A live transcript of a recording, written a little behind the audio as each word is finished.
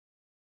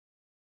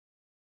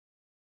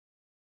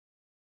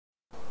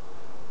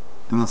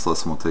In this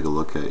lesson we'll take a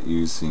look at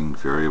using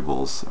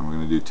variables, and we're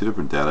going to do two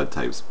different data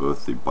types,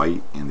 both the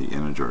byte and the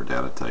integer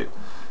data type.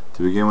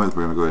 To begin with,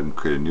 we're going to go ahead and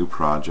create a new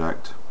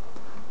project,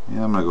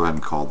 and I'm going to go ahead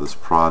and call this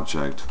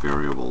project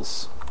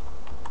variables.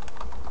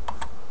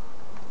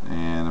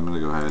 And I'm going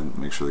to go ahead and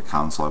make sure the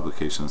console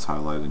application is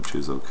highlighted and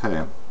choose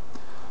OK.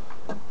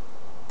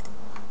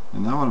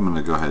 And now what I'm going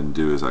to go ahead and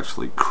do is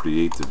actually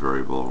create the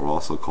variable, or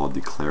also called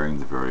declaring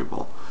the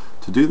variable.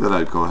 To do that,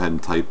 I'd go ahead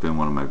and type in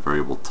one of my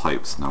variable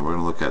types. Now we're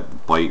going to look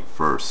at byte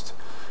first.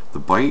 The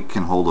byte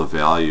can hold a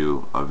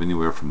value of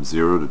anywhere from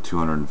 0 to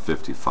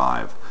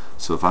 255.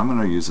 So if I'm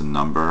going to use a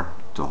number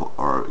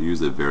or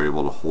use a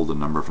variable to hold a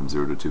number from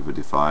 0 to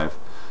 255,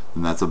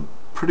 then that's a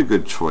pretty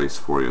good choice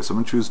for you. So I'm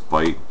going to choose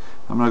byte.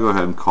 I'm going to go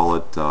ahead and call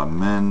it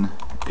min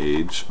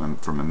age,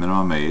 from a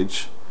minimum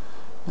age.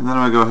 And then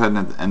I'm going to go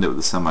ahead and end it with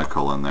a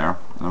semicolon there.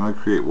 And I'm going to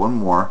create one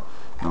more,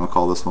 and I'm going to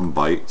call this one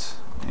byte,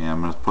 and I'm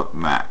going to put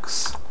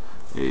max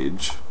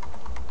age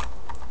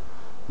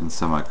and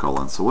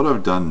semicolon. So what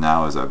I've done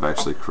now is I've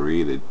actually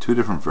created two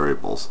different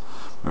variables.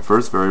 My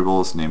first variable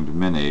is named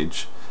min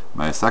age.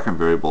 My second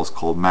variable is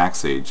called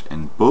max age,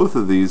 and both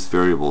of these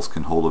variables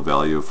can hold a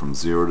value from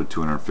 0 to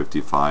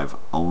 255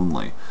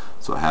 only.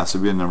 So it has to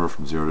be a number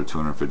from 0 to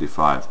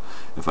 255.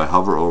 If I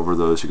hover over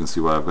those, you can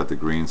see why I've got the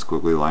green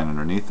squiggly line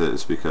underneath it.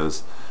 It's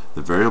because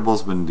the variable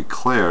has been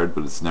declared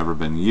but it's never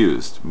been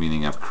used,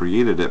 meaning I've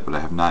created it but I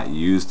have not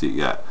used it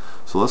yet.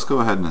 So let's go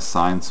ahead and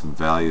assign some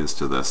values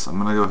to this. I'm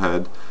going to go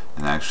ahead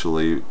and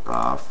actually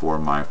for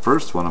my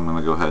first one, I'm going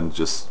to go ahead and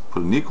just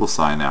put an equal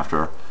sign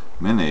after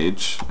min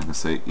age. I'm going to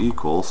say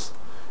equals,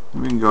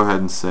 and we can go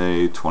ahead and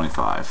say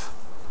 25.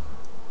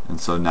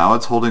 And so now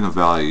it's holding a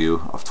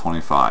value of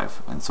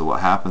 25. And so what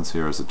happens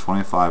here is that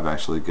 25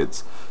 actually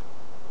gets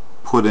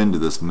put into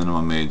this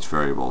minimum age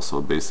variable.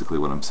 So basically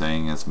what I'm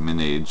saying is min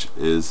age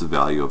is the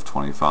value of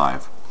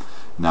 25.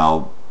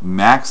 Now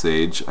max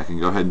age, I can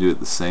go ahead and do it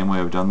the same way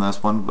I've done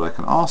this one, but I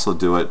can also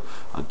do it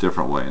a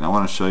different way. And I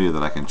want to show you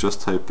that I can just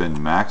type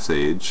in max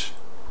age,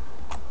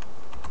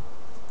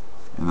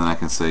 and then I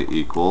can say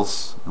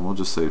equals, and we'll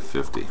just say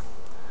 50. And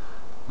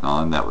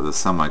I'll end that with a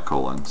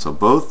semicolon. So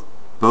both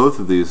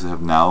of these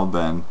have now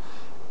been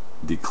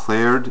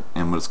declared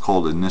and what's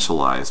called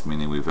initialized,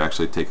 meaning we've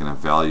actually taken a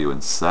value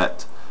and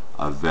set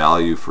a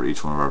value for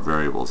each one of our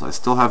variables. I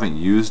still haven't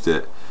used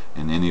it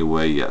in any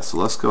way yet, so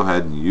let's go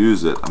ahead and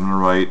use it. I'm going to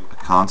write a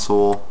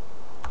console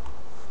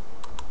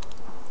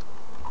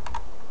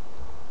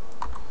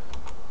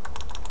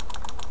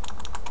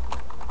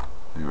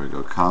here we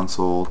go,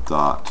 console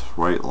dot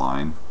write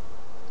line,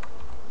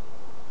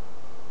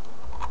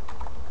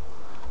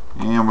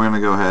 and we're going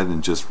to go ahead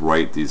and just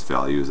write these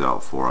values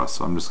out for us.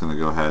 So I'm just going to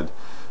go ahead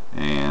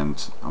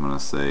and I'm going to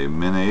say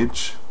min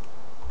age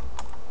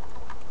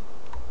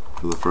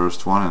for the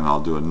first one, and I'll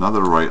do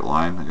another write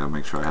line. I got to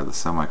make sure I have the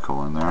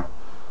semicolon there.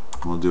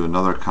 We'll do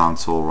another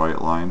console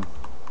write line,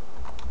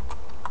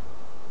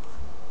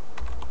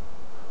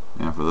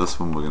 and for this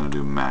one we're going to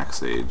do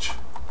max age.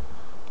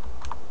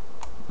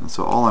 And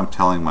so all I'm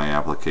telling my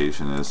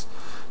application is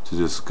to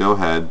just go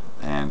ahead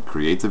and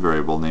create the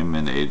variable named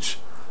min age,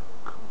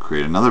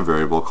 create another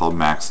variable called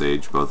max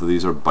age. Both of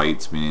these are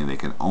bytes, meaning they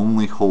can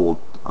only hold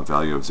a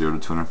value of 0 to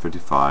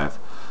 255.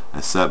 I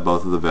set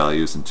both of the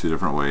values in two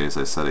different ways.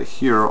 I set it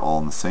here all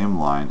in the same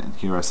line, and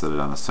here I set it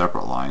on a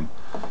separate line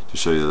to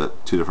show you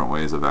that two different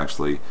ways of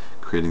actually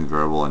creating the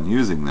variable and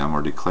using them,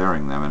 or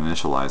declaring them and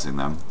initializing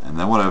them. And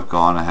then what I've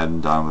gone ahead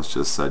and done was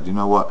just said, you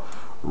know what,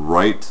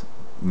 write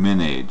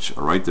min age,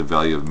 or write the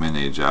value of min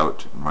age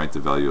out, and write the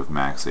value of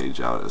max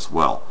age out as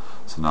well.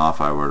 So now if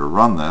I were to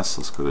run this,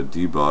 let's go to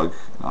debug,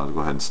 and I'll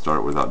go ahead and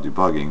start without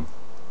debugging.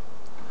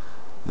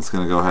 It's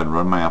going to go ahead and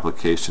run my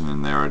application,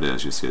 and there it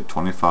is. You see a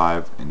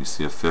 25 and you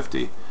see a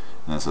 50,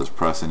 and it says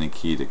press any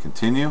key to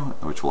continue,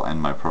 which will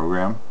end my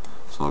program.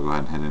 So I'll go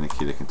ahead and hit any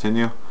key to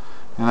continue,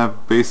 and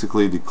I've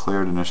basically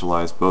declared and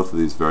initialized both of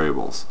these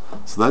variables.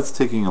 So that's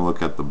taking a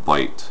look at the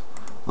byte.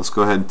 Let's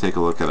go ahead and take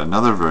a look at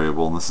another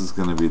variable, and this is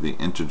going to be the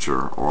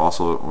integer, or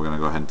also we're going to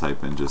go ahead and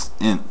type in just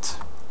int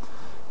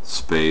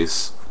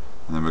space,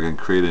 and then we're going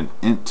to create an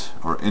int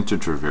or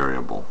integer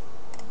variable.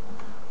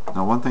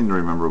 Now one thing to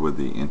remember with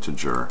the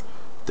integer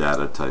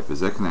data type is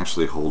that can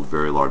actually hold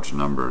very large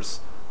numbers,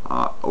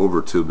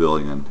 over 2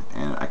 billion,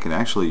 and I can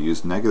actually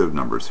use negative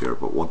numbers here,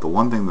 but the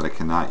one thing that I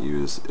cannot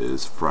use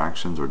is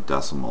fractions or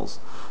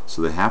decimals.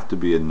 So they have to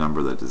be a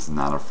number that is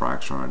not a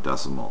fraction or a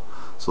decimal.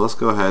 So let's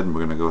go ahead and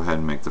we're going to go ahead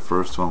and make the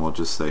first one, we'll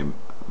just say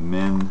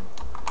min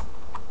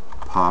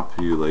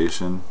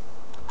population,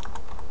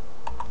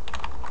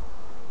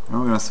 and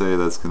we're going to say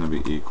that's going to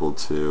be equal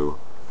to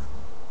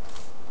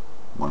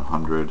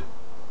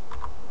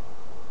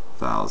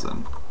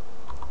 100,000.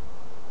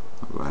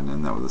 I'll go ahead and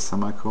end that with a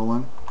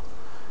semicolon,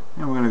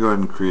 and we're going to go ahead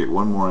and create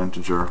one more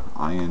integer,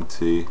 int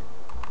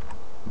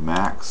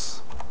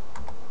max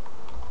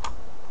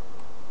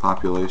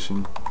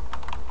population.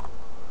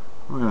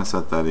 We're going to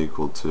set that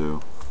equal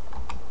to,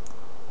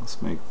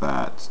 let's make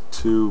that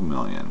 2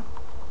 million,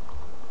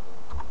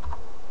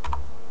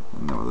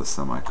 and then with a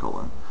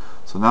semicolon.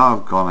 So now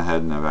I've gone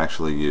ahead and I've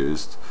actually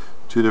used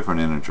two different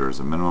integers,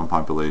 a minimum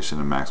population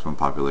and maximum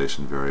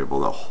population variable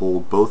that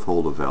both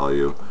hold a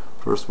value.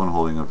 First one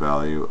holding a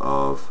value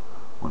of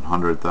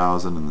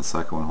 100,000 and the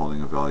second one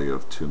holding a value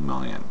of 2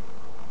 million.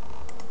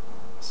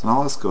 So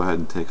now let's go ahead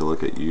and take a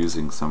look at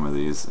using some of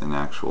these in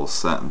actual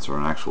sentence or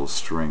an actual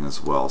string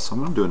as well. So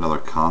I'm going to do another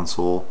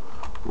console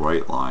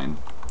write line.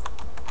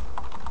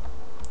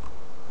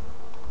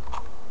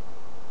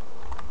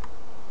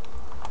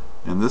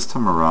 And this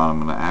time around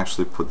I'm going to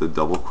actually put the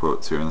double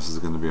quotes here, and this is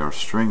going to be our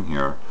string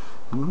here.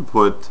 I'm going to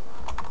put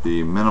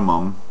the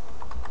minimum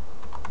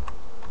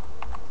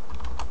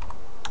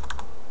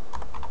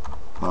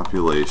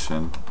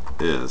population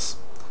is.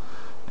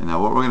 And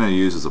now what we're going to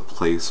use is a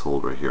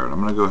placeholder here. And I'm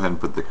going to go ahead and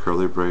put the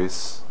curly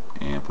brace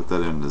and put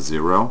that into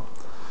 0.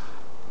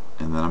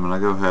 And then I'm going to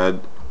go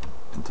ahead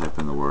and type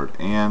in the word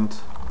and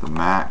the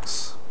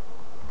maximum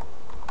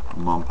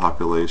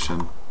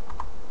population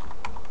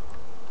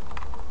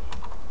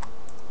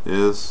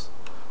is.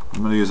 I'm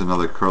going to use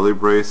another curly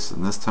brace,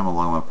 and this time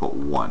along I'm going to put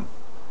 1.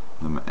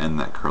 And I'm going to end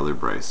that curly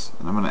brace.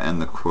 And I'm going to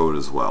end the quote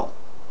as well.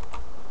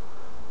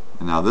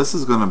 And now this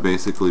is going to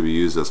basically be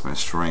used as my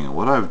string, and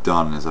what I've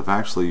done is I've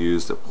actually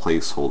used a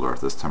placeholder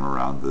this time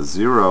around. The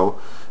 0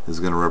 is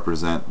going to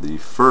represent the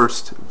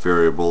first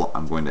variable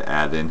I'm going to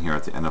add in here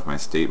at the end of my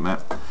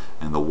statement,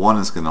 and the 1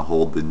 is going to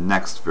hold the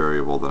next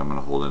variable that I'm going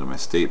to hold into my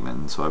statement.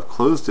 And so I've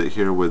closed it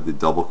here with the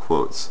double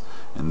quotes,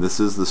 and this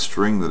is the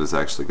string that is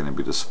actually going to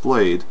be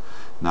displayed.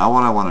 Now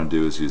what I want to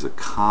do is use a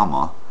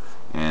comma,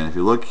 and if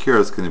you look here,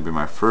 it's going to be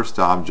my first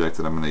object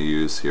that I'm going to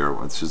use here,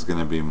 which is going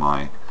to be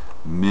my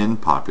min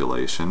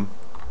population,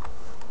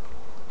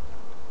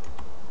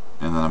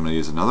 and then I'm going to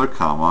use another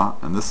comma,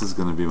 and this is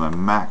going to be my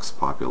max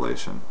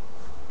population.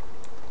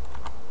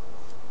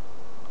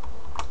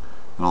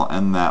 And I'll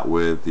end that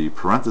with the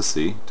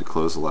parenthesis to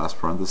close the last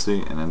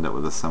parenthesis and end it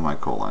with a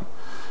semicolon.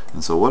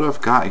 And so what I've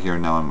got here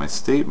now in my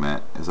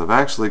statement is I've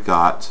actually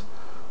got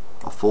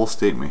a full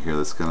statement here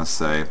that's going to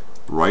say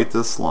write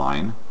this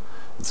line.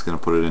 It's going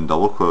to put it in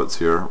double quotes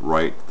here,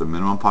 write the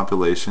minimum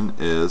population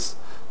is.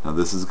 Now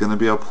this is going to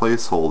be a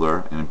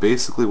placeholder, and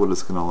basically what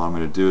it's going to allow me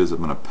to do is I'm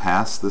going to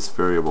pass this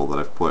variable that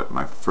I've put,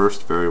 my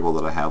first variable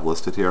that I have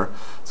listed here,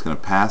 it's going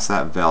to pass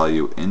that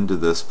value into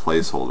this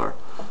placeholder.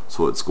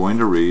 So it's going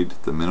to read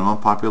the minimum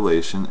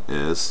population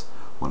is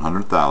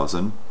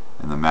 100,000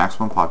 and the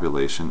maximum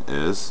population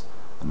is,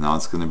 and now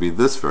it's going to be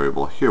this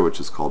variable here which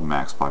is called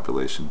max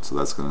population, so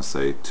that's going to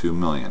say 2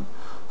 million.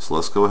 So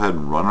let's go ahead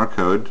and run our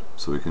code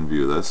so we can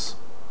view this.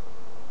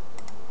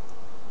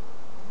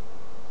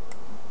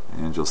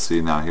 And you'll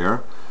see now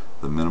here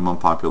the minimum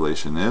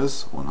population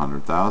is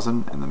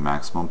 100,000 and the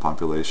maximum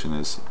population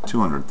is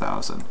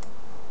 200,000.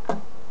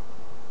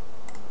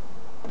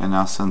 And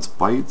now since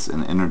bytes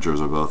and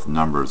integers are both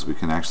numbers, we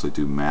can actually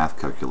do math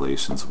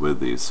calculations with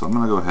these. So I'm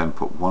going to go ahead and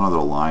put one other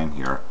line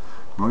here.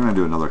 We're going to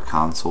do another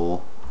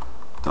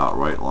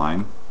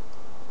console.writeLine.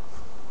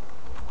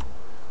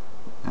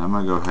 And I'm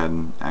going to go ahead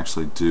and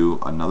actually do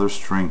another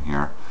string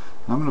here.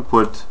 And I'm going to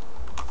put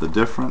the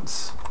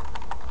difference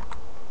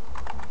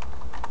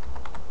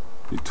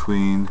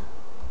between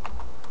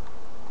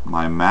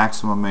my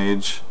maximum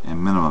age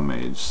and minimum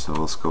age. So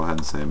let's go ahead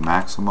and say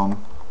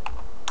maximum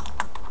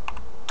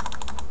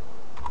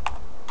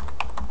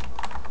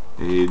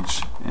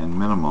age and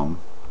minimum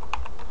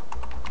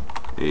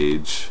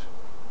age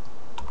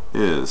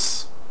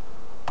is.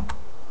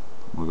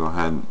 We'll go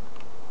ahead and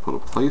put a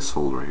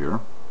placeholder here,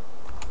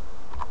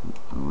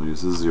 and we'll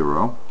use a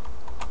 0.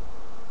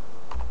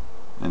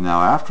 And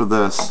now after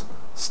this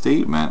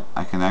statement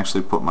I can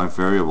actually put my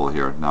variable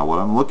here. Now what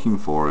I'm looking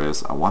for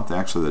is I want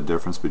actually the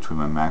difference between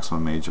my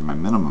maximum age and my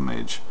minimum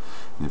age.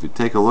 And if you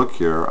take a look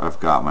here, I've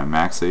got my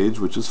max age,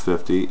 which is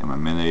 50, and my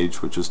min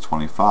age, which is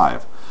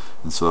 25.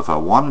 And so if I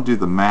want to do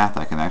the math,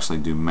 I can actually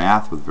do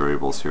math with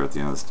variables here at the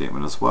end of the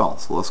statement as well.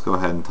 So let's go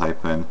ahead and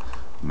type in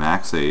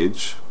max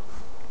age.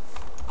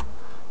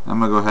 And I'm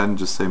going to go ahead and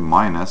just say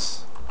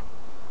minus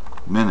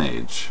min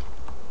age.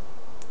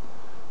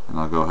 And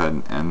I'll go ahead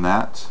and end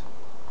that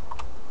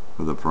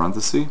with a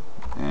parenthesis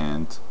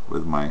and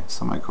with my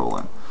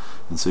semicolon.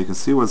 And so you can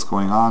see what's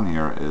going on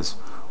here is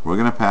we're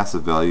going to pass a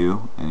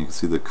value, and you can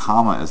see the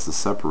comma is the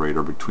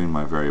separator between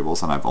my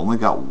variables, and I've only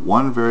got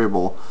one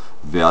variable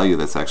value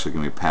that's actually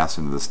going to be passed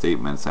into the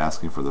statement. It's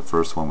asking for the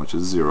first one, which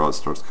is 0. It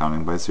starts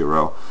counting by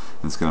 0,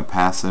 and it's going to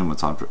pass in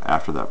what's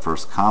after that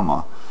first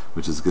comma,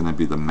 which is going to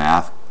be the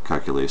math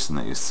calculation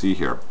that you see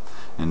here.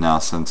 And now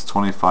since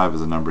 25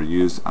 is a number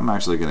used, I'm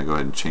actually going to go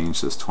ahead and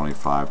change this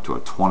 25 to a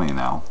 20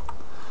 now.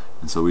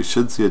 And so we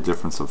should see a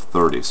difference of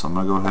 30. So I'm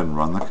going to go ahead and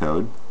run the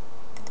code.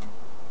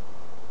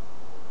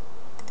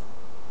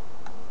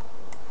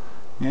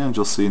 And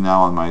you'll see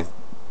now on my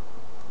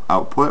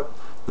output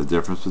the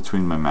difference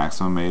between my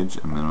maximum age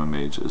and minimum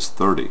age is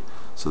 30.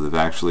 So they've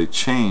actually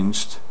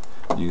changed.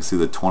 You can see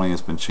the 20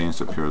 has been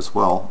changed up here as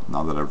well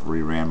now that I've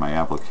reran my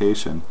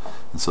application.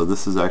 And so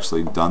this has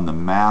actually done the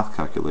math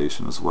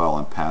calculation as well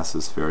and passed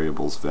this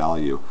variable's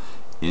value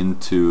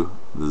into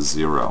the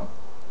 0,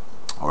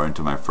 or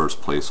into my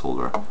first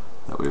placeholder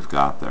that we've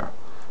got there.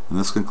 And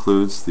this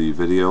concludes the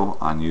video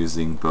on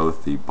using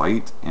both the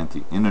byte and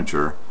the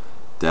integer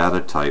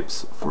data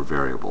types for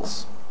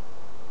variables.